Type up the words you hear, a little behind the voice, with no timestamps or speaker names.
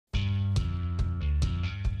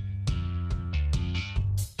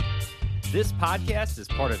This podcast is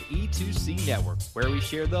part of E2C Network, where we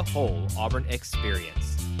share the whole Auburn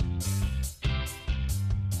experience.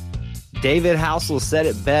 David Housel said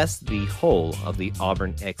it best, the whole of the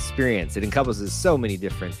Auburn experience. It encompasses so many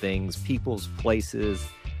different things, peoples, places,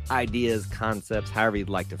 ideas, concepts, however you'd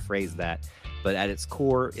like to phrase that. But at its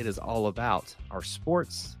core, it is all about our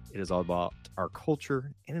sports, it is all about our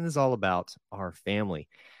culture, and it is all about our family.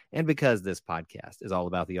 And because this podcast is all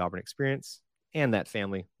about the Auburn experience and that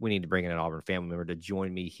family, we need to bring in an Auburn family member to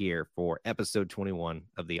join me here for episode 21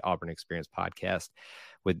 of the Auburn Experience podcast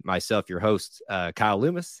with myself, your host, Kyle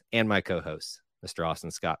Loomis, and my co-host, Mr. Austin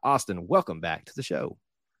Scott. Austin, welcome back to the show.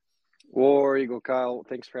 War Eagle Kyle,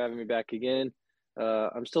 thanks for having me back again.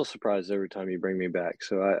 I'm still surprised every time you bring me back,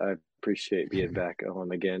 so I appreciate being back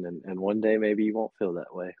on again. And one day maybe you won't feel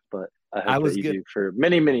that way, but I hope that you do for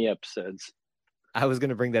many, many episodes. I was going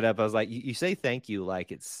to bring that up. I was like, you say thank you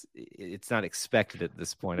like it's not expected at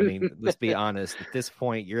this point. I mean, let's be honest. At this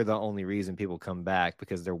point, you're the only reason people come back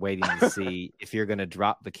because they're waiting to see if you're going to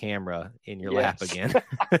drop the camera in your lap again.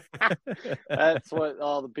 That's what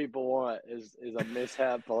all the people want is a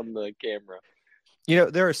mishap on the camera. You know,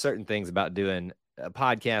 there are certain things about doing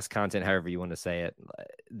podcast content, however you want to say it,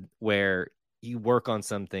 where you work on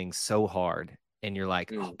something so hard and you're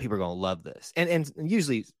like, oh, people are going to love this. And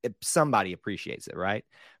usually somebody appreciates it, right?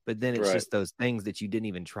 But then it's just those things that you didn't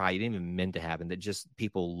even try, you didn't even meant to happen, that just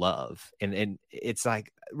people love. And it's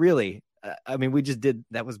like, really, I mean, we just did,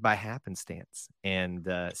 that was by happenstance.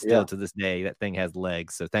 And still to this day, that thing has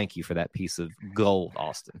legs. So thank you for that piece of gold,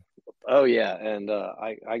 Austin. Oh, yeah. And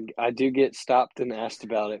I do get stopped and asked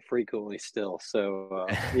about it frequently still. So,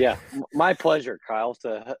 yeah, my pleasure, Kyle,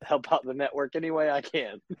 to help out the network any way I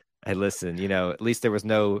can. Hey, listen, you know, at least there was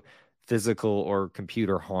no physical or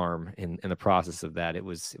computer harm in the process of that. It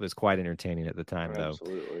was quite entertaining at the time, though.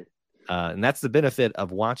 Absolutely. And that's the benefit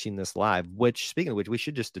of watching this live, which, speaking of which, we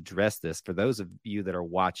should just address this for those of you that are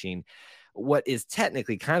watching what is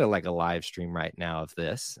technically kind of like a live stream right now of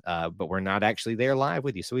this, but we're not actually there live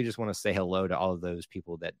with you. So we just want to say hello to all of those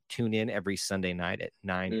people that tune in every Sunday night at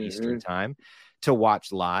 9 Eastern time to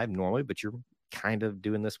watch live normally, but you're kind of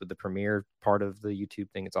doing this with the premiere part of the YouTube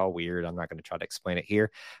thing. It's all weird. I'm not going to try to explain it here,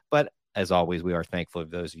 but as always, we are thankful of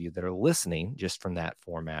those of you that are listening just from that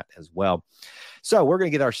format as well. So we're going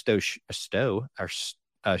to get our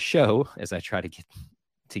show, as I try to get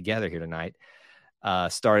together here tonight,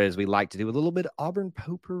 started as we like to do, with a little bit of Auburn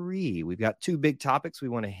potpourri. We've got two big topics we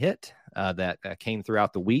want to hit that came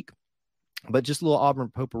throughout the week, but just a little Auburn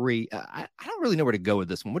potpourri. I don't really know where to go with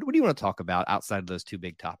this one. What do you want to talk about outside of those two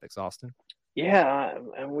big topics, Austin? Yeah,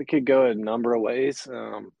 and we could go a number of ways.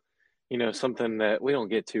 You know, something that we don't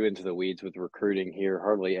get too into the weeds with recruiting here,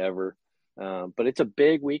 hardly ever. But it's a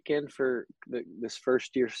big weekend for this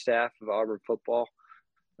first-year staff of Auburn football.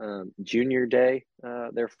 Junior Day,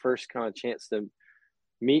 their first kind of chance to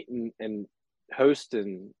meet and host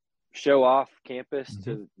and show off campus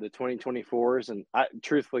to the 2024s. And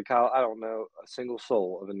truthfully, Kyle, I don't know a single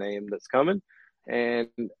soul of a name that's coming. And,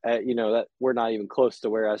 you know, that we're not even close to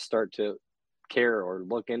where I start to care or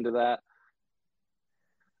look into that.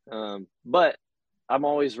 But I'm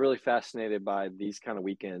always really fascinated by these kind of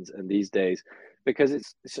weekends and these days, because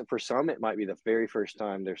it's for some, it might be the very first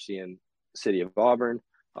time they're seeing city of Auburn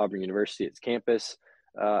University, its campus,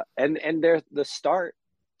 and they're the start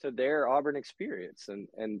to their Auburn experience,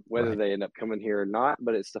 and whether they end up coming here or not,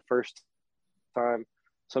 but it's the first time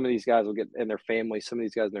some of these guys will get, and their families, some of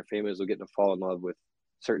these guys and their families will get to fall in love with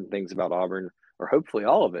certain things about Auburn, or hopefully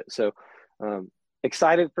all of it. So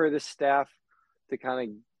excited for this staff to kind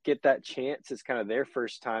of get that chance. It's kind of their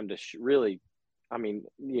first time to really, I mean,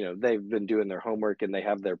 you know, they've been doing their homework and they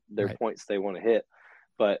have their points they want to hit,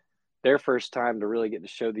 but their first time to really get to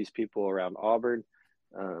show these people around Auburn,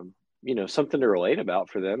 you know, something to relate about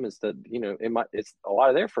for them is that, you know, it's a lot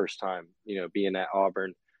of their first time, you know, being at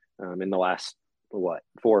Auburn in the last, 4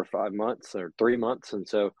 or 5 months or 3 months. And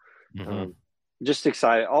so just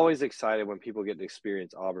excited, always excited when people get to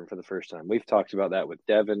experience Auburn for the first time. We've talked about that with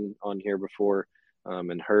Devin on here before,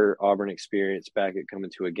 and her Auburn experience back at coming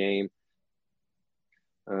to a game.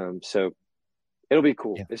 So it'll be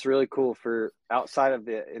cool. Yeah. It's really cool for outside of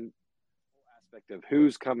the aspect of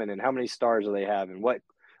who's coming and how many stars do they have and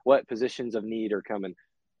what positions of need are coming.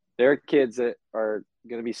 There are kids that are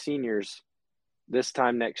going to be seniors this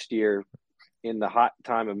time next year in the hot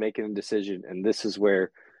time of making a decision, and this is where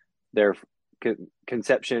their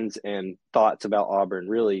conceptions and thoughts about Auburn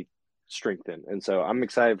really strengthen. And so I'm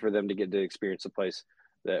excited for them to get to experience a place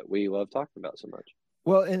that we love talking about so much.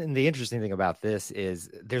 Well, and the interesting thing about this is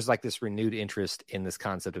there's like this renewed interest in this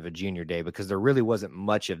concept of a junior day because there really wasn't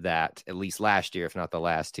much of that, at least last year, if not the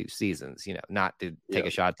last two seasons. Not to take Yeah, a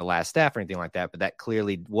shot at the last staff or anything like that, but that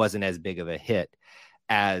clearly wasn't as big of a hit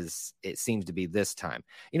as it seems to be this time.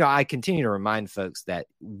 I continue to remind folks that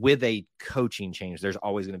with a coaching change, there's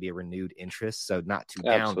always going to be a renewed interest. So not to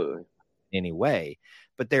down absolutely. in any way,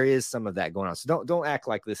 but there is some of that going on. So don't act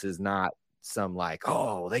like this is not some like,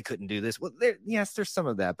 oh, they couldn't do this. Well, yes, there's some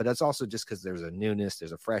of that, but that's also just because there's a newness,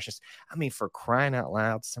 there's a freshness. I mean, for crying out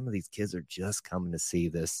loud, some of these kids are just coming to see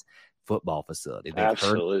this football facility. They've heard of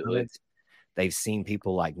Absolutely. it. They've seen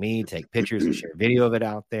people like me take pictures and share video of it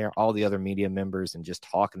out there, all the other media members, and just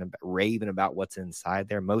talking about, raving about what's inside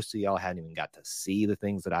there. Most of y'all hadn't even got to see the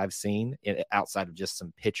things that I've seen outside of just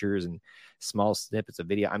some pictures and small snippets of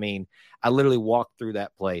video. I mean, I literally walked through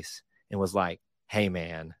that place and was like, hey,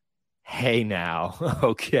 man, hey now,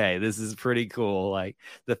 okay, this is pretty cool. Like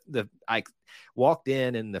I walked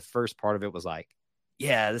in and the first part of it was like,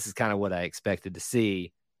 yeah, this is kind of what I expected to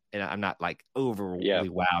see. And I'm not like overly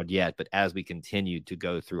wowed yet, but as we continued to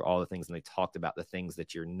go through all the things and they talked about the things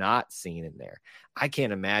that you're not seeing in there, I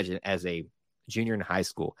can't imagine as a junior in high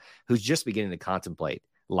school who's just beginning to contemplate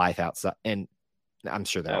life outside. And I'm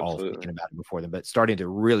sure they're all thinking about it before them, but starting to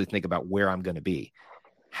really think about where I'm going to be,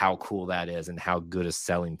 how cool that is and how good a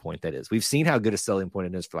selling point that is. We've seen how good a selling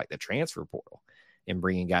point it is for like the transfer portal and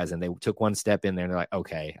bringing guys in. They took one step in there and they're like,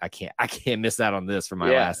 okay, I can't miss out on this for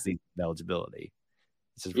my last season of eligibility.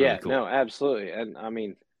 This is really cool. No, absolutely. And I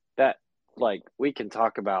mean that, like, we can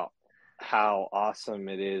talk about how awesome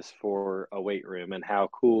it is for a weight room and how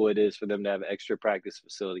cool it is for them to have an extra practice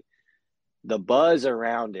facility. The buzz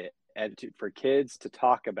around it and for kids to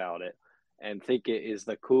talk about it and think it is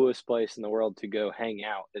the coolest place in the world to go hang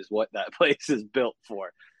out is what that place is built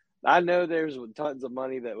for. I know there's tons of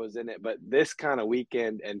money that was in it, but this kind of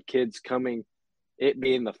weekend and kids coming, it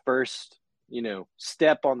being the first,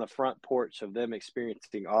 step on the front porch of them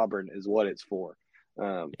experiencing Auburn is what it's for.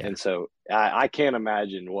 And so I can't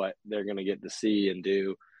imagine what they're going to get to see and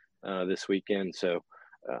do this weekend. So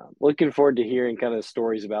looking forward to hearing kind of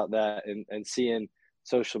stories about that and seeing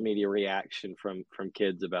social media reaction from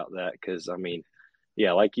kids about that. Cause I mean,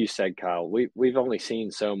 yeah, like you said, Kyle, we've only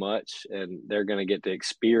seen so much and they're going to get to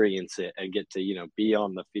experience it and get to, be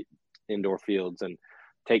on the indoor fields and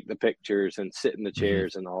take the pictures and sit in the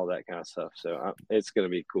chairs and all that kind of stuff. So it's going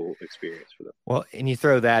to be a cool experience for them. Well, and you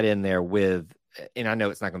throw that in there with, and I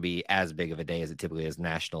know it's not going to be as big of a day as it typically is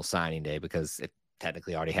National Signing Day because it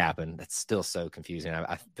technically already happened. That's still so confusing.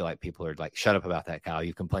 I feel like people are like, shut up about that, Kyle.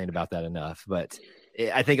 You've complained about that enough. But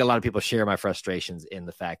I think a lot of people share my frustrations in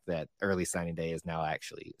the fact that early signing day is now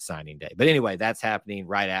actually signing day. But anyway, that's happening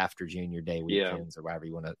right after junior day weekends or however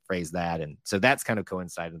you want to phrase that. And so that's kind of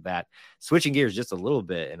coincided with that. Switching gears just a little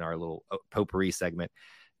bit in our little potpourri segment,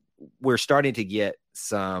 we're starting to get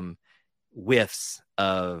some whiffs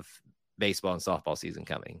of baseball and softball season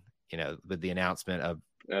coming, with the announcement of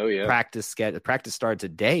practice schedule. Practice started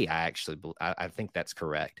today. I think that's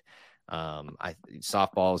correct.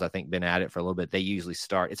 Softball's, I think, been at it for a little bit. They usually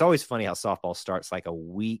start. It's always funny how softball starts like a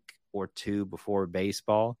week or two before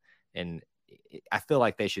baseball. And I feel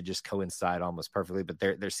like they should just coincide almost perfectly, but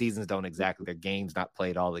their seasons don't exactly, their games not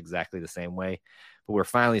played all exactly the same way. But we're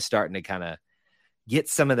finally starting to kind of get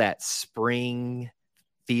some of that spring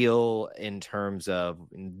feel in terms of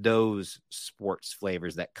those sports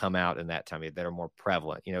flavors that come out in that time that are more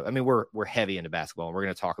prevalent. I mean, we're heavy into basketball and we're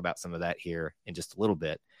going to talk about some of that here in just a little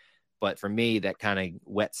bit. But for me, that kind of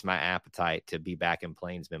whets my appetite to be back in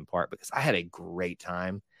Plainsman Park because I had a great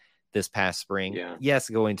time this past spring. Yeah. Yes,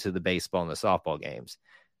 going to the baseball and the softball games,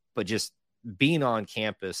 but just being on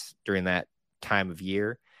campus during that time of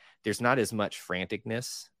year, there's not as much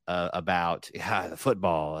franticness about the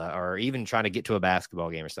football or even trying to get to a basketball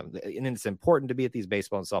game or something. And it's important to be at these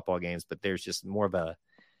baseball and softball games, but there's just more of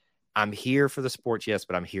I'm here for the sports, yes,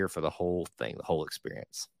 but I'm here for the whole thing, the whole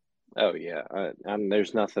experience. Oh, yeah.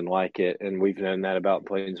 There's nothing like it. And we've known that about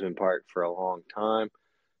Plainsman Park for a long time.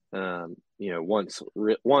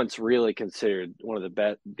 Once really considered one of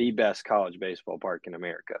the best college baseball park in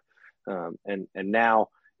America. And now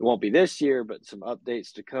it won't be this year, but some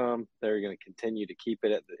updates to come. They're going to continue to keep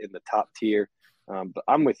it in the top tier. But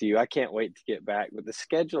I'm with you. I can't wait to get back. But the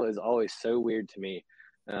schedule is always so weird to me.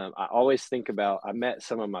 I always think about, I met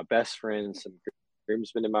some of my best friends, some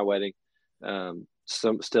groomsmen in my wedding.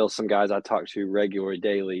 Some guys I talk to regularly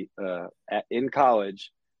daily in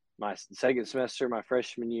college, my second semester, my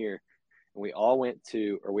freshman year, and we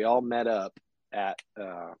all met up at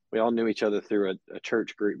we all knew each other through a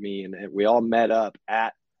church group meeting, and we all met up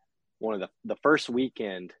at one of the first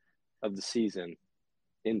weekend of the season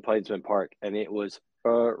in Plainsman Park, and it was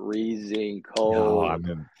freezing Oh, I cold.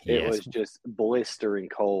 remember. It Yes. was just blistering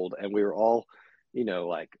cold, and we were all,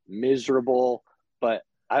 like miserable. But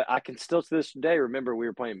I can still to this day remember we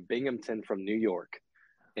were playing Binghamton from New York,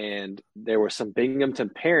 and there were some Binghamton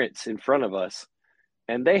parents in front of us,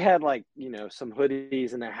 and they had like some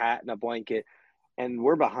hoodies and a hat and a blanket, and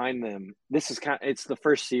we're behind them. This is it's the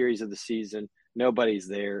first series of the season. Nobody's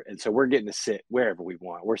there, and so we're getting to sit wherever we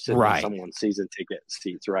want. We're sitting in Right. someone's season ticket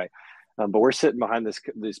seats, right? But we're sitting behind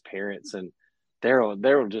these parents, and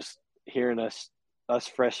they're just hearing us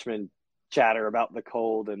freshmen chatter about the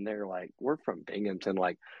cold, and they're like, "We're from Binghamton,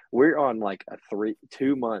 like we're on like a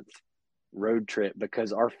 2 month road trip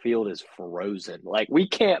because our field is frozen. Like we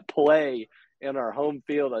can't play in our home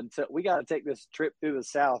field until we got to take this trip through the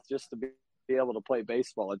South just to be able to play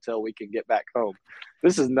baseball until we can get back home.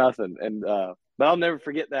 This is nothing." And but I'll never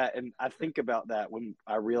forget that. And I think about that when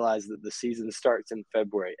I realize that the season starts in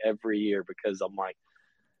February every year, because I'm like,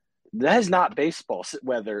 that is not baseball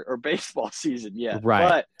weather or baseball season yet. Right.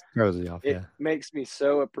 But Throws you off. it Yeah. makes me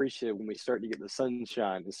so appreciative when we start to get the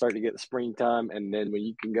sunshine and start to get the springtime. And then when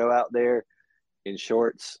you can go out there in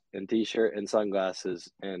shorts and t-shirt and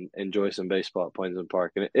sunglasses and enjoy some baseball at Plainsman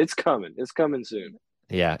Park. And it's coming. It's coming soon.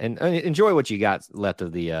 Yeah, and enjoy what you got left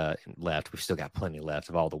of the left. We've still got plenty left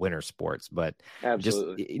of all the winter sports, but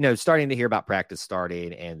Absolutely. just starting to hear about practice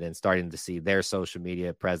starting and then starting to see their social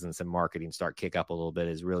media presence and marketing start kick up a little bit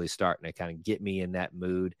is really starting to kind of get me in that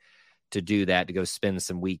mood to do that, to go spend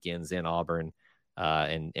some weekends in Auburn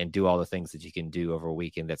and do all the things that you can do over a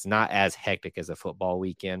weekend that's not as hectic as a football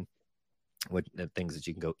weekend, with the things that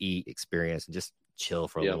you can go eat, experience, and just chill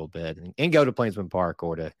for a little bit and go to Plainsman Park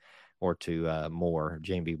or to Moore,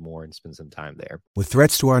 Jane B. Moore, and spend some time there. With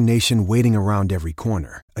threats to our nation waiting around every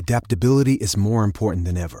corner, adaptability is more important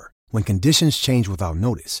than ever. When conditions change without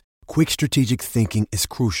notice, quick strategic thinking is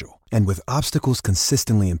crucial. And with obstacles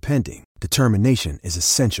consistently impending, determination is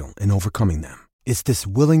essential in overcoming them. It's this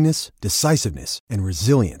willingness, decisiveness, and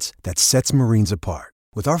resilience that sets Marines apart.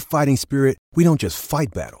 With our fighting spirit, we don't just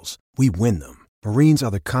fight battles, we win them. Marines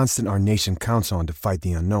are the constant our nation counts on to fight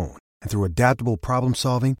the unknown. And through adaptable problem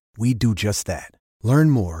solving, we do just that. Learn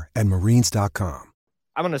more at marines.com.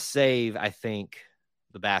 I'm going to save, I think,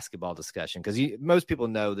 the basketball discussion because most people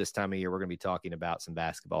know this time of year we're going to be talking about some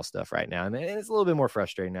basketball stuff right now. And it's a little bit more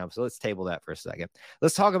frustrating now. So let's table that for a second.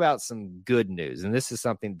 Let's talk about some good news. And this is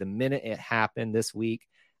something the minute it happened this week,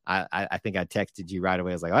 I think I texted you right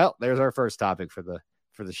away. I was like, well, there's our first topic for the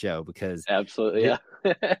show, because absolutely, yeah.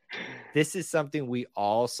 This is something we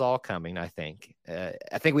all saw coming. I think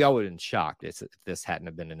we all would have been shocked if this hadn't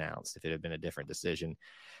have been announced, if it had been a different decision.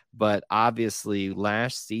 But obviously,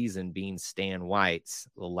 last season being Stan White's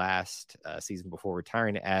the last season before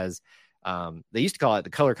retiring, as they used to call it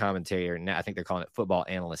the color commentator, and now I think they're calling it football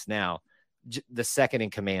analyst now. The second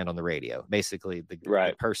in command on the radio, basically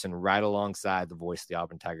the person right alongside the voice of the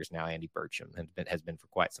Auburn Tigers now, Andy Burcham, has been for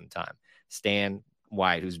quite some time. Stan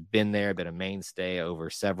White, who's been there, been a mainstay over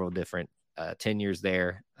several different tenures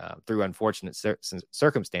there through unfortunate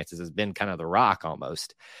circumstances, has been kind of the rock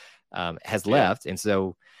almost, has left. And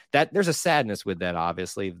so that there's a sadness with that.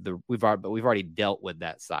 Obviously we've already dealt with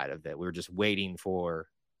that side of it. We were just waiting for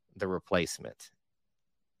the replacement.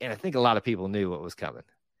 And I think a lot of people knew what was coming.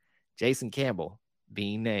 Jason Campbell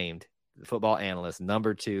being named the football analyst,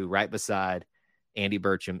 number 2, right beside Andy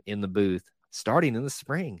Burcham in the booth, starting in the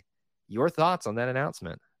spring. Your thoughts on that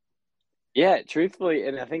announcement? Yeah, truthfully,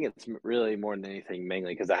 and I think it's really more than anything,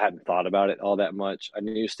 mainly because I hadn't thought about it all that much. I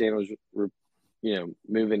knew Stan was,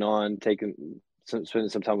 moving on, spending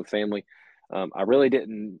some time with family. I really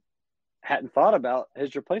hadn't thought about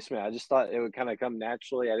his replacement. I just thought it would kind of come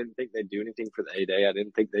naturally. I didn't think they'd do anything for the A-Day.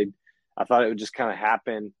 I thought it would just kind of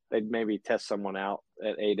happen. They'd maybe test someone out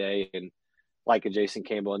at A-Day and like a Jason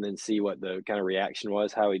Campbell and then see what the kind of reaction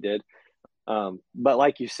was, how he did. But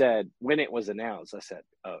like you said, when it was announced, I said,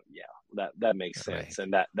 "Oh yeah, that makes sense,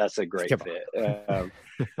 and that's a great fit."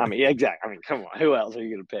 I mean, exactly. I mean, come on, who else are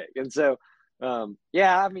you going to pick? And so,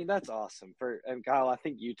 I mean, that's awesome. And Kyle, I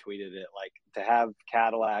think you tweeted it, like, to have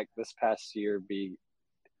Cadillac this past year be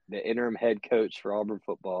the interim head coach for Auburn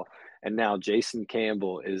football, and now Jason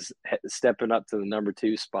Campbell is stepping up to the number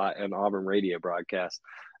 2 spot on Auburn radio broadcast.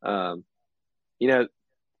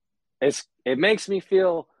 It makes me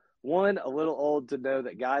feel, one, a little old to know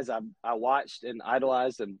that guys I watched and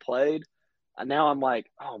idolized and played. And now I'm like,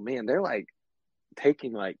 oh man, they're like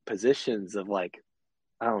taking like positions of like,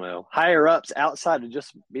 I don't know, higher ups outside of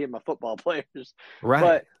just being my football players. Right.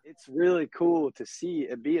 But it's really cool to see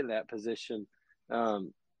and be in that position.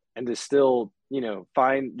 to still,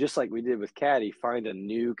 find, just like we did with Caddy, find a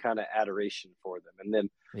new kind of adoration for them, and then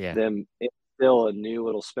them instill a new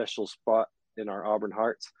little special spot in our Auburn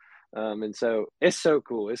hearts. And so it's so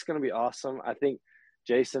cool. It's going to be awesome. I think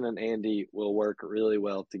Jason and Andy will work really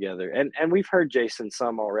well together. And we've heard Jason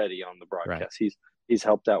some already on the broadcast. Right. He's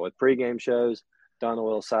helped out with pregame shows, done a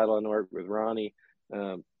little sideline work with Ronnie.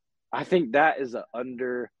 I think that is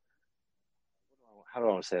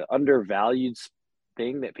undervalued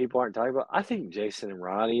thing that people aren't talking about. I think Jason and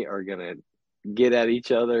Ronnie are going to get at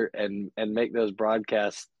each other and make those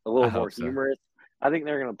broadcasts a little more humorous. I think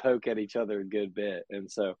they're going to poke at each other a good bit. And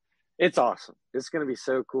so it's awesome. It's going to be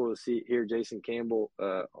so cool to hear Jason Campbell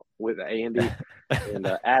with Andy and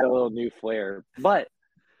add a little new flair. But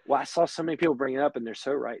I saw so many people bring it up, and they're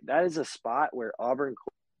so right. That is a spot where Auburn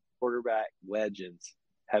quarterback legends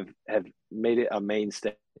have made it a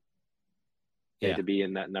mainstay to be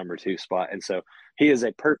in that number 2 spot. And so he is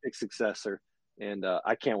a perfect successor, and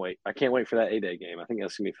I can't wait. I can't wait for that A-Day game. I think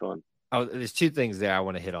that's going to be fun. Oh, there's 2 things there I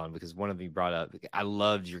want to hit on, because one of them you brought up. I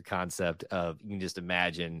loved your concept of, you can just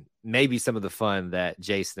imagine maybe some of the fun that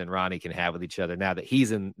Jason and Ronnie can have with each other now that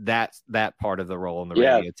he's in that part of the role in the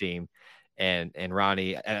radio team. And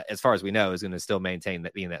Ronnie, as far as we know, is going to still maintain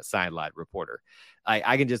that being that sideline reporter.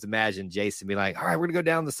 I can just imagine Jason be like, all right, we're going to go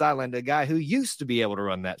down the sideline to a guy who used to be able to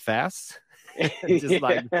run that fast. Just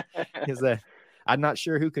like, I'm not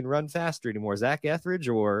sure who can run faster anymore, Zach Etheridge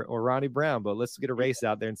or Ronnie Brown, but let's get a race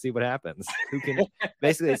out there and see what happens. Who can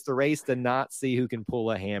basically, it's the race to not see who can pull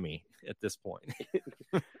a hammy at this point.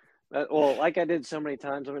 Well, like I did so many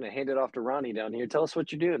times, I'm going to hand it off to Ronnie down here. Tell us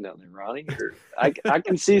what you're doing down there, Ronnie. I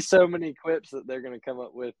can see so many quips that they're going to come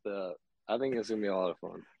up with. I think it's going to be a lot of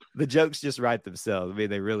fun. The jokes just write themselves. I mean,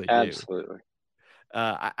 they really do. Absolutely.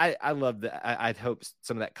 I love that. I'd hope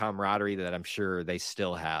some of that camaraderie that I'm sure they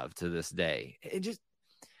still have to this day. It just,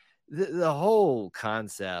 the whole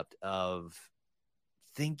concept of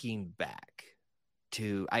thinking back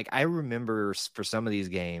to, I remember for some of these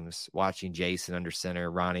games watching Jason under center,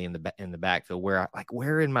 Ronnie in the backfield,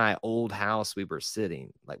 where in my old house we were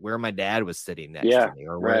sitting, like where my dad was sitting next to me,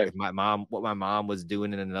 or where what my mom was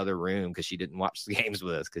doing in another room because she didn't watch the games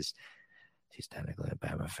with us because she's technically a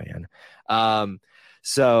Bama fan. I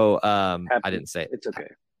didn't say it. It's okay.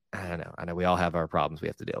 I know. We all have our problems we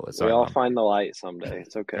have to deal with. Sorry, we all find the light someday.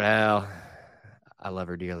 It's okay. Well, I love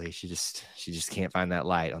her dearly. She just can't find that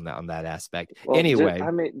light on that aspect. Well, anyway,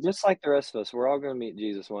 just like the rest of us, we're all going to meet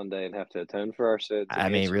Jesus one day and have to atone for our sins.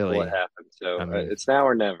 Really, what happened? So it's now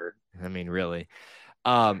or never. Really.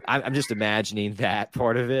 I'm just imagining that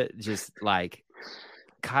part of it, just like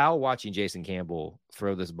Kyle watching Jason Campbell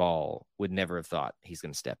throw this ball would never have thought he's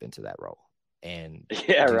going to step into that role and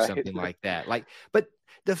do something like that. But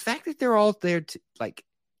the fact that they're all there,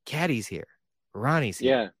 Caddy's here, Ronnie's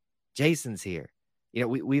here, Jason's here.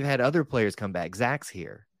 We've had other players come back. Zach's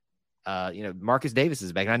here. Marcus Davis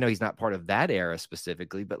is back. And I know he's not part of that era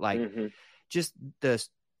specifically, but just this.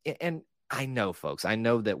 And I know, folks,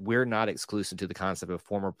 that we're not exclusive to the concept of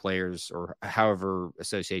former players or however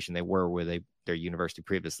association they were with their university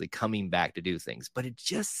previously coming back to do things. But it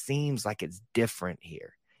just seems like it's different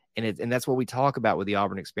here. And that's what we talk about with the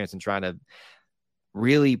Auburn experience and trying to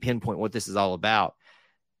really pinpoint what this is all about.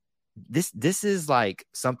 This is like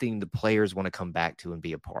something the players want to come back to and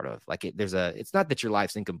be a part of. It's not that your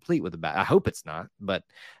life's incomplete with I hope it's not, but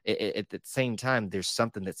at the same time, there's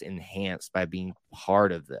something that's enhanced by being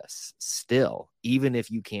part of this still, even if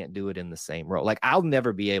you can't do it in the same role. Like, I'll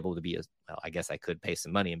never be able to I guess I could pay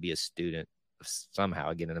some money and be a student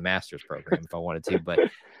somehow, get in a master's program if I wanted to, but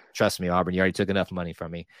trust me, Auburn, you already took enough money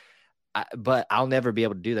from me. But I'll never be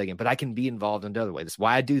able to do that again. But I can be involved in another way. That's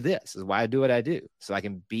why I do this. This is why I do what I do. So I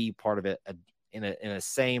can be part of it in a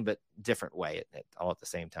same but different way all at the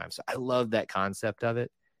same time. So I love that concept of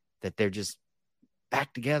it, that they're just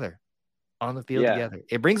back together on the field together.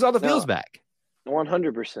 It brings all the feels back.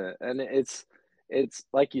 100%. And it's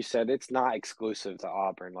like you said, it's not exclusive to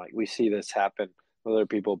Auburn. Like, we see this happen with other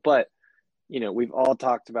people. But, we've all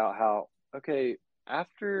talked about how, okay,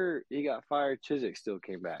 after he got fired, Chiswick still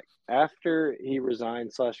came back. After he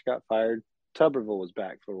resigned / got fired, Tuberville was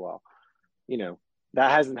back for a while.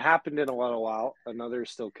 That hasn't happened in a while. Another is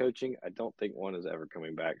still coaching. I don't think one is ever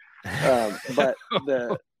coming back. But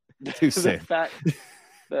the fact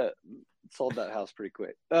that sold that house pretty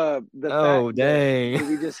quick. Fact that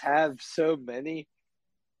we just have so many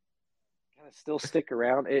kind of still stick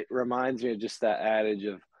around. It reminds me of just that adage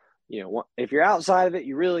of, if you're outside of it,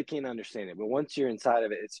 you really can't understand it. But once you're inside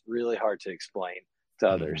of it, it's really hard to explain to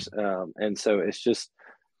others. And so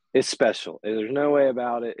it's special. There's no way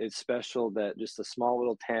about it. It's special that just a small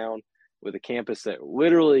little town with a campus that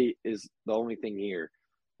literally is the only thing here,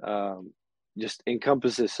 just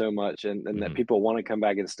encompasses so much, and that people want to come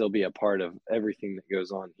back and still be a part of everything that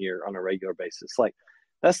goes on here on a regular basis. Like,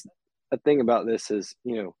 that's the thing about this is,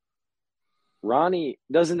 Ronnie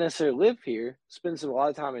doesn't necessarily live here, spends a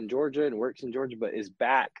lot of time in Georgia and works in Georgia, but is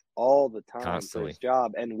back all the time Constantly. for his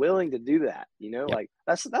job and willing to do that. Yep. Like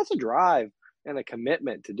that's a drive and a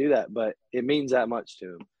commitment to do that, but it means that much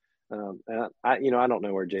to him. And I don't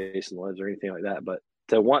know where Jason lives or anything like that, but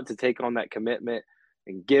to want to take on that commitment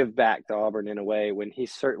and give back to Auburn in a way when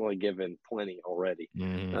he's certainly given plenty already,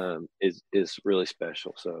 is really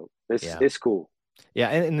special. So it's cool. Yeah,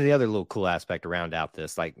 and the other little cool aspect to round out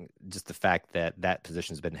this, like just the fact that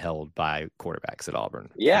position's been held by quarterbacks at Auburn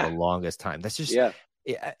for the longest time. That's just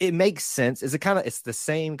it makes sense. It's the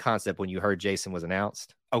same concept when you heard Jason was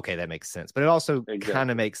announced. Okay, that makes sense. But it also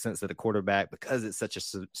kind of makes sense that a quarterback, because it's such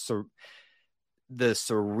the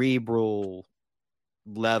cerebral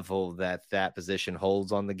level that position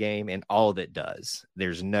holds on the game and all that does.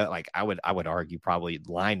 There's no, like, I would argue probably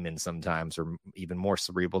linemen sometimes are even more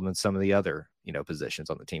cerebral than some of the other positions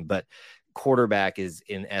on the team, but quarterback is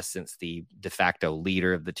in essence the de facto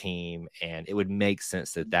leader of the team, and it would make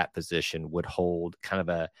sense that position would hold kind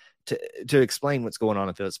of to explain what's going on in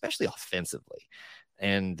the field, especially offensively.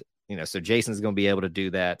 And so Jason's going to be able to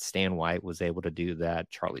do that. Stan White was able to do that.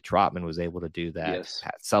 Charlie Trotman was able to do that. Yes.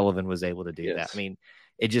 Pat Sullivan was able to do that. I mean,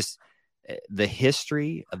 the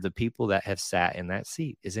history of the people that have sat in that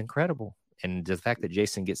seat is incredible. And the fact that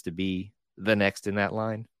Jason gets to be the next in that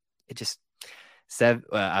line, it just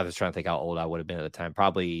I was trying to think how old I would have been at the time.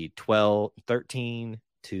 Probably 13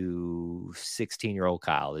 to 16-year-old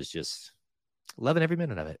Kyle is just loving every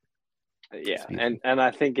minute of it. Yeah, and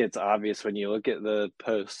I think it's obvious when you look at the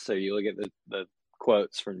posts, so you look at the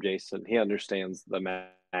quotes from Jason. He understands the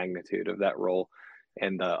magnitude of that role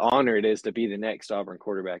and the honor it is to be the next Auburn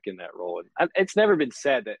quarterback in that role. And it's never been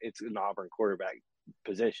said that it's an Auburn quarterback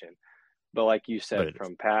position, but like you said,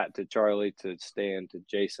 from Pat to Charlie to Stan to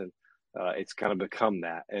Jason, it's kind of become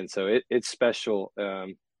that, and so it's special.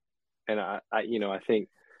 And I think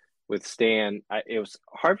with Stan, it was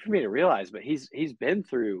hard for me to realize, but he's been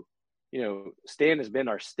through. Stan has been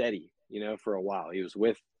our steady, for a while. He was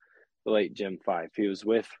with the late Jim Fife. He was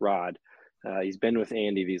with Rod. He's been with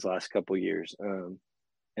Andy these last couple of years.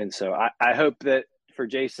 And so I hope that for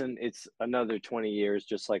Jason, it's another 20 years,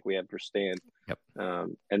 just like we had for Stan. Yep.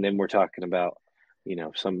 And then we're talking about,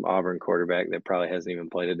 some Auburn quarterback that probably hasn't even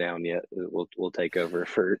played it down yet. We'll take over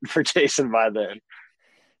for Jason by then.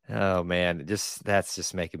 Oh man, that's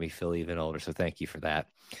just making me feel even older. So thank you for that.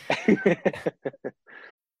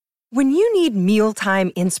 When you need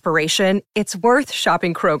mealtime inspiration, it's worth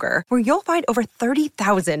shopping Kroger, where you'll find over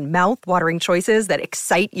 30,000 mouth-watering choices that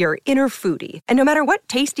excite your inner foodie. And no matter what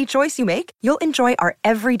tasty choice you make, you'll enjoy our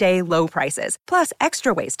everyday low prices, plus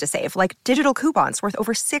extra ways to save, like digital coupons worth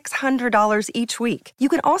over $600 each week. You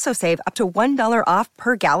can also save up to $1 off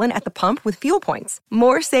per gallon at the pump with fuel points.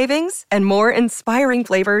 More savings and more inspiring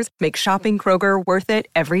flavors make shopping Kroger worth it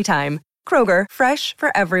every time. Kroger, fresh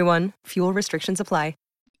for everyone. Fuel restrictions apply.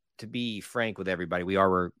 To be frank with everybody, we are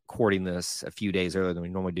recording this a few days earlier than we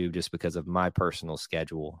normally do just because of my personal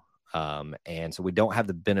schedule. And so we don't have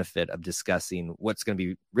the benefit of discussing what's going to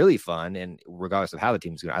be really fun. And regardless of how the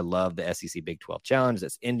team's going, I love the SEC Big 12 Challenge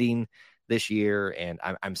that's ending this year. And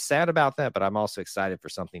I'm sad about that, but I'm also excited for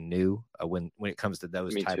something new when it comes to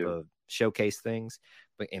those type of showcase things.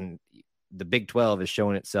 And the Big 12 is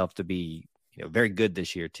showing itself to be very good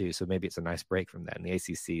this year too. So maybe it's a nice break from that. And the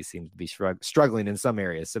ACC seems to be struggling in some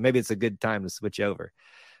areas. So maybe it's a good time to switch over.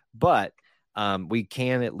 But we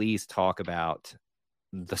can at least talk about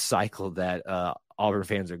the cycle that Auburn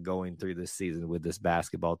fans are going through this season with this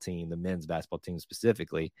basketball team, the men's basketball team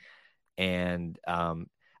specifically. And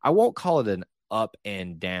I won't call it an up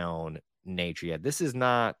and down nature yet. This is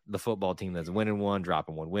not the football team that's winning one,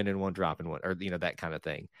 dropping one, winning one, dropping one, or that kind of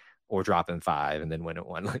thing. Or dropping 5 and then winning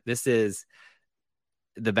 1. Like, this is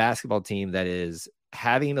the basketball team that is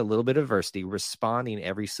having a little bit of adversity, responding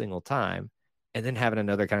every single time, and then having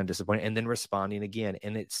another kind of disappointment, and then responding again.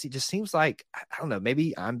 And it just seems like, I don't know,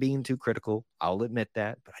 maybe I'm being too critical. I'll admit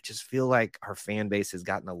that. But I just feel like our fan base has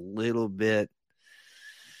gotten a little bit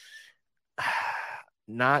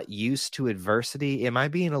not used to adversity. Am I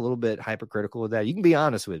being a little bit hypercritical with that? You can be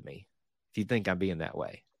honest with me if you think I'm being that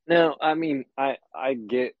way. No, I mean, I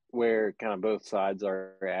get where kind of both sides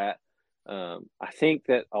are at. I think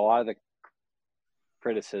that a lot of the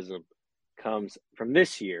criticism comes from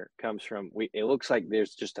this year, it looks like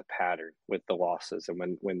there's just a pattern with the losses.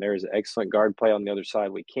 And when there's excellent guard play on the other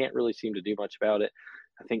side, we can't really seem to do much about it.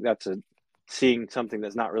 I think that's seeing something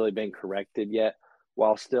that's not really been corrected yet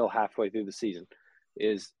while still halfway through the season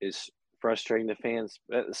is frustrating to fans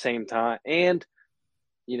at the same time. And,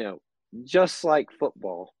 just like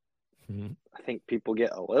football, I think people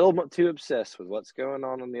get a little bit too obsessed with what's going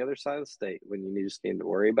on the other side of the state when you just need to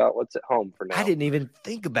worry about what's at home for now. I didn't even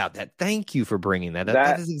think about that. Thank you for bringing that up.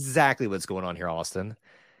 That is exactly what's going on here, Austin.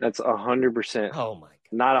 That's 100%. Oh, my God.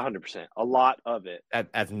 Not 100%. A lot of it.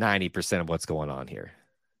 That's 90% of what's going on here.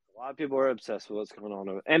 A lot of people are obsessed with what's going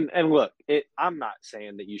on. And look, I'm not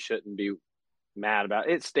saying that you shouldn't be mad about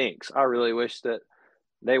it. It stinks. I really wish that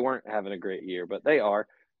they weren't having a great year, but they are.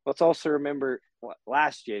 Let's also remember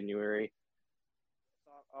last January,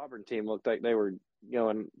 the Auburn team looked like they were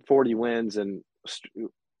going 40 wins and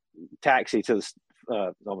taxi to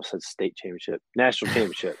the almost said state championship, national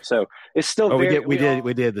championship. So it's still. We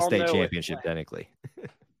did the state championship technically.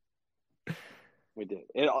 We did.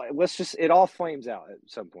 It all flames out at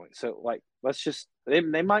some point. So let's just they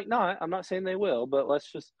might not. I'm not saying they will, but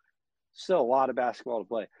let's just still a lot of basketball to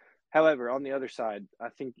play. However, on the other side, I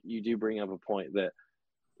think you do bring up a point that,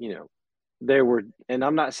 there were, and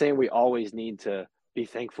I'm not saying we always need to be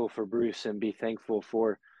thankful for Bruce and be thankful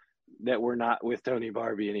for that we're not with Tony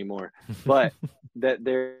Barbie anymore, but that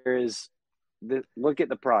there is look at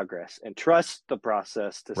the progress and trust the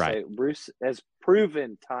process to say Bruce has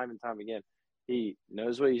proven time and time again, he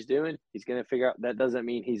knows what he's doing. He's going to figure out. That doesn't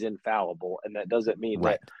mean he's infallible. And that doesn't mean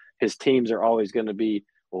that his teams are always going to be,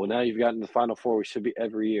 well, now you've gotten the Final Four. We should be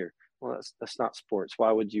every year. Well, that's not sports.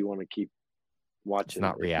 Why would you want to keep watching? It's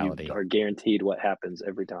not reality. You are guaranteed what happens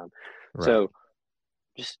every time. Right. So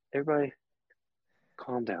just everybody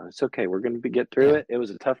calm down. It's okay. We're going to get through it. It was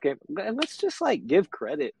a tough game. And let's just give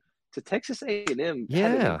credit to Texas A&M.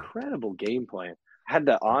 Had an incredible game plan. Had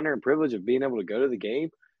the honor and privilege of being able to go to the game.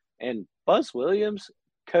 And Buzz Williams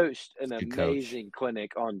coached an amazing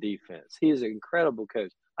clinic on defense. He is an incredible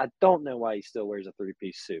coach. I don't know why he still wears a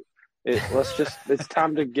three-piece suit. It's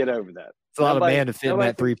time to get over that. It's a lot of man to fit in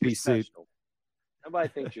that three-piece suit. Nobody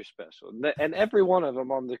thinks you're special. And every one of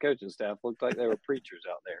them on the coaching staff looked like they were preachers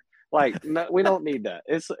out there. No, we don't need that.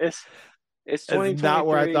 It's 2023. It's not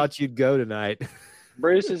where I thought you'd go tonight.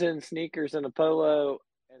 Bruce is in sneakers and a polo.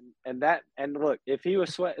 And look, if he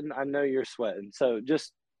was sweating, I know you're sweating. So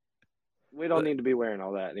just we don't need to be wearing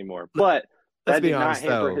all that anymore. But that did not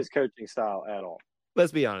hamper his coaching style at all.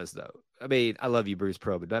 Let's be honest, though. I mean, I love you, Bruce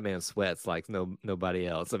Pro, but that man sweats like nobody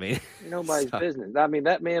else. I mean, nobody's business. I mean,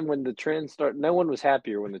 that man, when the trend started, no one was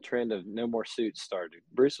happier when the trend of no more suits started.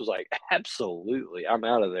 Bruce was like, absolutely, I'm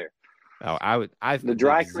out of there. Oh, the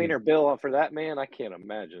dry cleaner bill for that man, I can't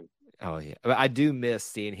imagine. Oh, yeah. I do miss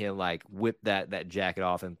seeing him whip that jacket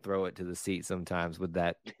off and throw it to the seat sometimes with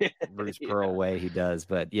that Bruce Pearl way he does.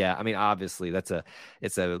 But yeah, I mean, obviously it's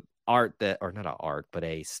a art or not an art, but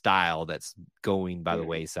a style that's going by the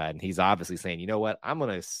wayside. And he's obviously saying, you know what, I'm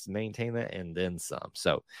going to maintain that and then some.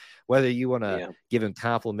 So whether you want to give him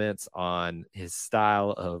compliments on his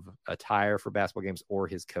style of attire for basketball games or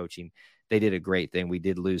his coaching, they did a great thing. We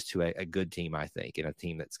did lose to a good team, I think, and a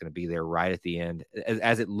team that's going to be there right at the end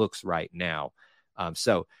as it looks right now.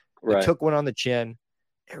 So we took one on the chin.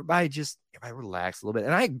 Everybody relax a little bit.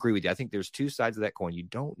 And I agree with you. I think there's two sides of that coin. You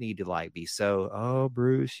don't need to be so,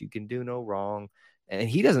 Bruce, you can do no wrong. And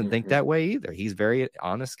he doesn't think that way either. He's a very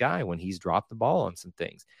honest guy when he's dropped the ball on some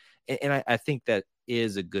things. And I think that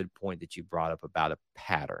is a good point that you brought up about a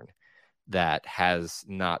pattern that has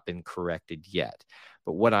not been corrected yet.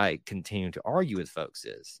 But what I continue to argue with folks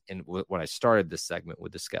is, and what I started this segment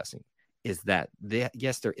with discussing, is that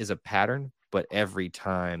yes, there is a pattern, but every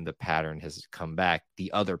time the pattern has come back,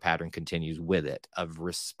 the other pattern continues with it of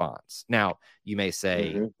response. Now, you may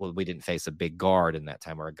say, well, we didn't face a big guard in that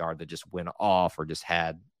time, or a guard that just went off or just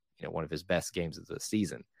had, one of his best games of the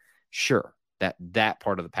season. Sure, that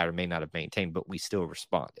part of the pattern may not have maintained, but we still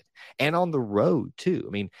responded. And on the road too. I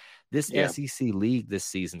mean, this SEC league this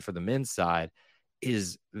season for the men's side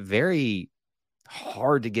is very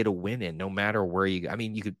hard to get a win in, no matter where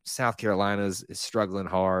South Carolina's is struggling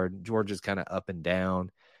hard. Georgia's kind of up and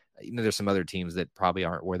down. There's some other teams that probably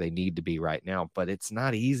aren't where they need to be right now, but it's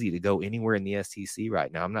not easy to go anywhere in the SEC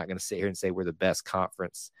right now. I'm not going to sit here and say we're the best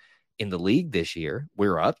conference in the league this year.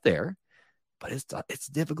 We're up there, but it's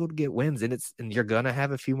difficult to get wins, and you're going to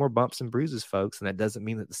have a few more bumps and bruises, folks, and that doesn't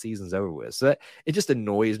mean that the season's over with. So it just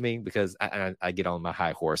annoys me because I get on my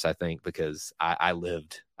high horse, I think, because I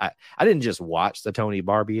didn't just watch the Tony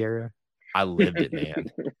Barbie era. I lived it, man.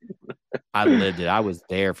 I lived it. I was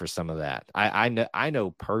there for some of that. I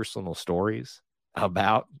know personal stories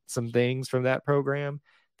about some things from that program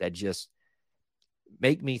that just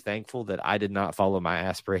make me thankful that I did not follow my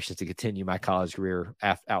aspirations to continue my college career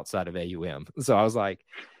outside of AUM. So I was like,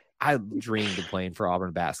 I dreamed of playing for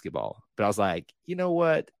Auburn basketball, but I was like, you know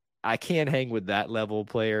what? I can't hang with that level of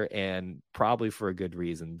player, and probably for a good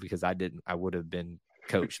reason, because I would have been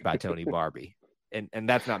coached by Tony Barbie. And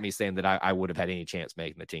that's not me saying that I would have had any chance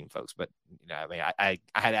making the team, folks. But, I mean, I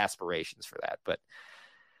had aspirations for that. But,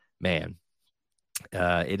 man,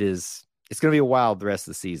 it's going to be a wild the rest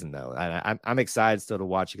of the season, though. And I'm excited still to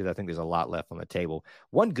watch it because I think there's a lot left on the table.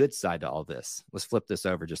 One good side to all this, let's flip this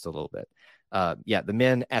over just a little bit. The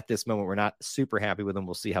men at this moment, we're not super happy with them.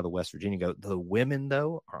 We'll see how the West Virginia go. The women,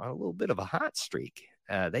 though, are on a little bit of a hot streak.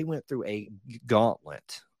 They went through the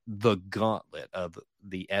gauntlet of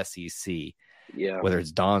the SEC. Yeah. Whether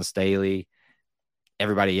it's Dawn Staley,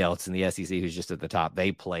 everybody else in the SEC who's just at the top,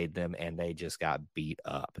 they played them and they just got beat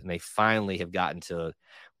up. And they finally have gotten to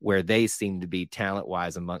where they seem to be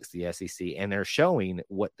talent-wise amongst the SEC, and they're showing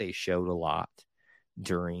what they showed a lot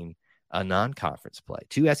during a non-conference play.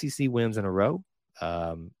 2 SEC wins in a row.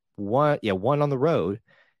 One on the road.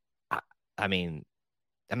 I mean,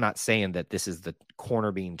 I'm not saying that this is the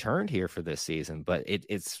corner being turned here for this season, but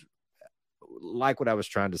it's like what I was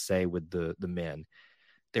trying to say with the men.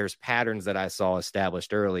 There's patterns that I saw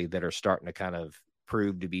established early that are starting to kind of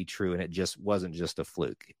prove to be true, and it just wasn't just a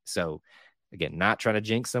fluke. So again, not trying to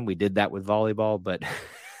jinx them. We did that with volleyball, but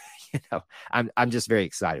I'm just very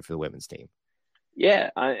excited for the women's team. Yeah,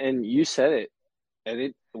 and you said it, and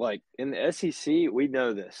it, like, in the SEC, we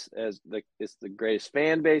know this as it's the greatest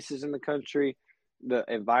fan bases in the country. The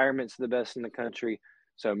environment's the best in the country.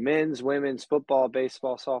 So men's, women's, football,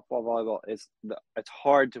 baseball, softball, volleyball, it's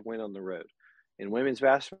hard to win on the road. In women's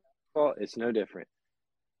basketball, it's no different.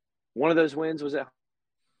 One of those wins was at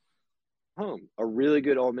home. A really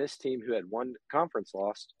good Ole Miss team who had one conference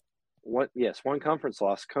loss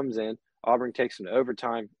comes in. Auburn takes them to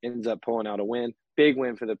overtime, ends up pulling out a win. Big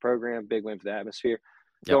win for the program, big win for the atmosphere.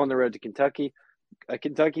 Yep. Go on the road to Kentucky, a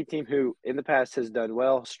Kentucky team who in the past has done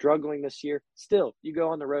well, struggling this year. Still, you go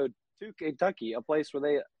on the road to Kentucky, a place where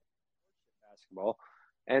they basketball,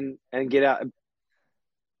 and get out and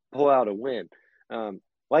pull out a win.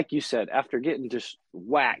 Like you said, after getting just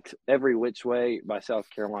whacked every which way by South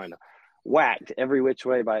Carolina, whacked every which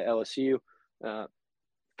way by LSU,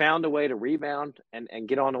 found a way to rebound and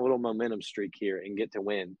get on a little momentum streak here and get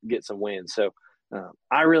some wins. So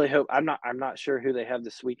I really hope, I'm not sure who they have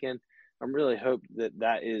this weekend. I really hope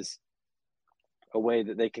that is a way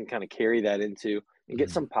that they can kind of carry that into and get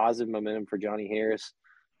some positive momentum for Johnny Harris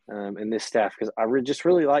and this staff, because I just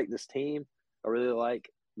really like this team. I really like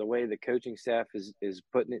the way the coaching staff is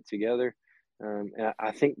putting it together. And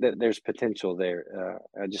I think that there's potential there.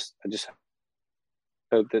 I just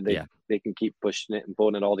hope that they can keep pushing it and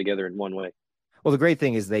pulling it all together in one way. Well, the great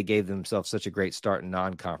thing is they gave themselves such a great start in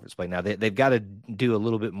non-conference play. Now they've got to do a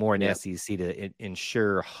little bit more in SEC to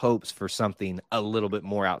ensure hopes for something a little bit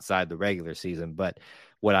more outside the regular season. But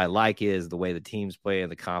what I like is the way the teams play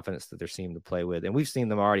and the confidence that they're seeming to play with. And we've seen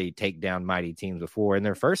them already take down mighty teams before in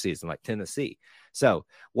their first season, like Tennessee. So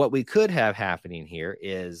what we could have happening here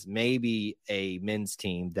is maybe a men's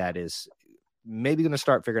team that is maybe going to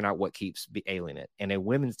start figuring out what keeps ailing it, and a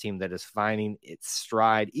women's team that is finding its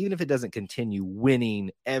stride, even if it doesn't continue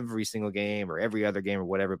winning every single game or every other game or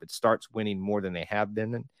whatever, but starts winning more than they have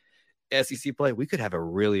been in SEC play. We could have a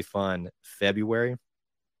really fun February,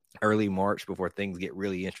 early March before things get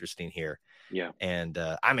really interesting here. Yeah. And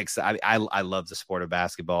I'm excited. I love the sport of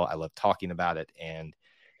basketball. I love talking about it. And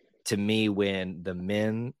to me, when the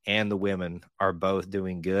men and the women are both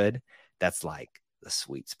doing good, that's like the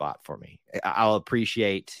sweet spot for me. I'll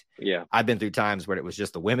appreciate. Yeah. I've been through times where it was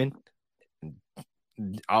just the women.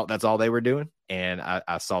 That's all they were doing. And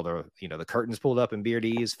I saw the curtains pulled up in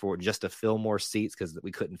Beardees for just to fill more seats because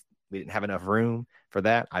we didn't have enough room for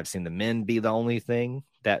that. I've seen the men be the only thing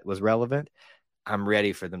that was relevant. I'm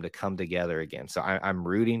ready for them to come together again. So I'm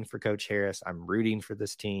rooting for Coach Harris. I'm rooting for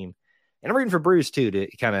this team, and I'm rooting for Bruce too,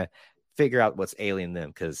 to kind of figure out what's ailing them,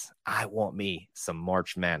 because I want me some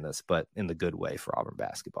March Madness, but in the good way for Auburn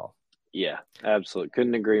basketball. Yeah, absolutely.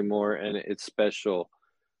 Couldn't agree more. And it's special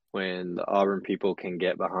when the Auburn people can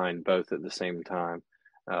get behind both at the same time,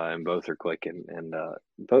 and both are clicking, and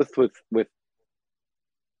both with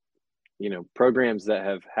programs that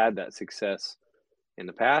have had that success in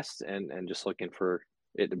the past, and just looking for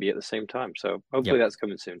it to be at the same time. So hopefully that's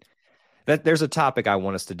coming soon. There's a topic I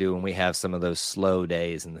want us to do when we have some of those slow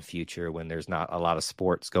days in the future, when there's not a lot of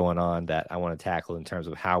sports going on, that I want to tackle in terms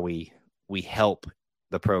of how we help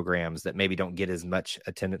the programs that maybe don't get as much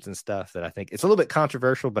attendance and stuff. That I think it's a little bit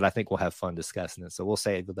controversial, but I think we'll have fun discussing it. So we'll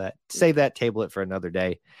save that, table it for another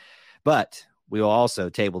day. But we will also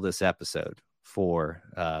table this episode for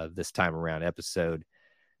this time around, episode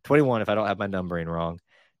 21, if I don't have my numbering wrong.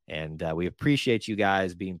 And we appreciate you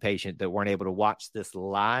guys being patient that weren't able to watch this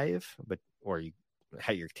live,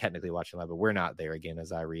 you're technically watching live, but we're not there again,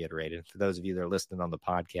 as I reiterated. For those of you that are listening on the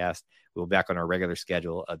podcast, we'll be back on our regular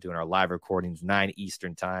schedule of doing our live recordings, 9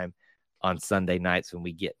 Eastern time on Sunday nights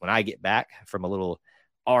when I get back from a little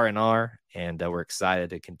R&R, and we're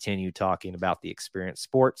excited to continue talking about the experience,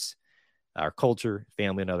 sports, our culture,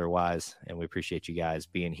 family, and otherwise. And we appreciate you guys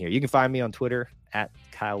being here. You can find me on Twitter at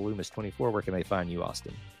Kyle Loomis 24. Where can they find you,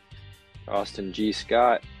 Austin? Austin G.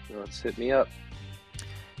 Scott. Let's hit me up.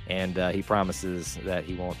 And he promises that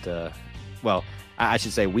he won't, I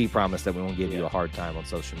should say we promise that we won't give you a hard time on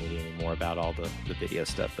social media anymore about all the video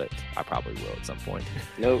stuff, but I probably will at some point.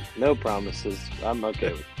 No promises. I'm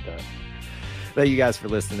okay with that. Thank you guys for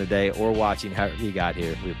listening today or watching however you got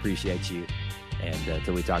here. We appreciate you. And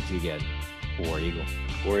until we talk to you again, War Eagle.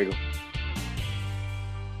 War Eagle.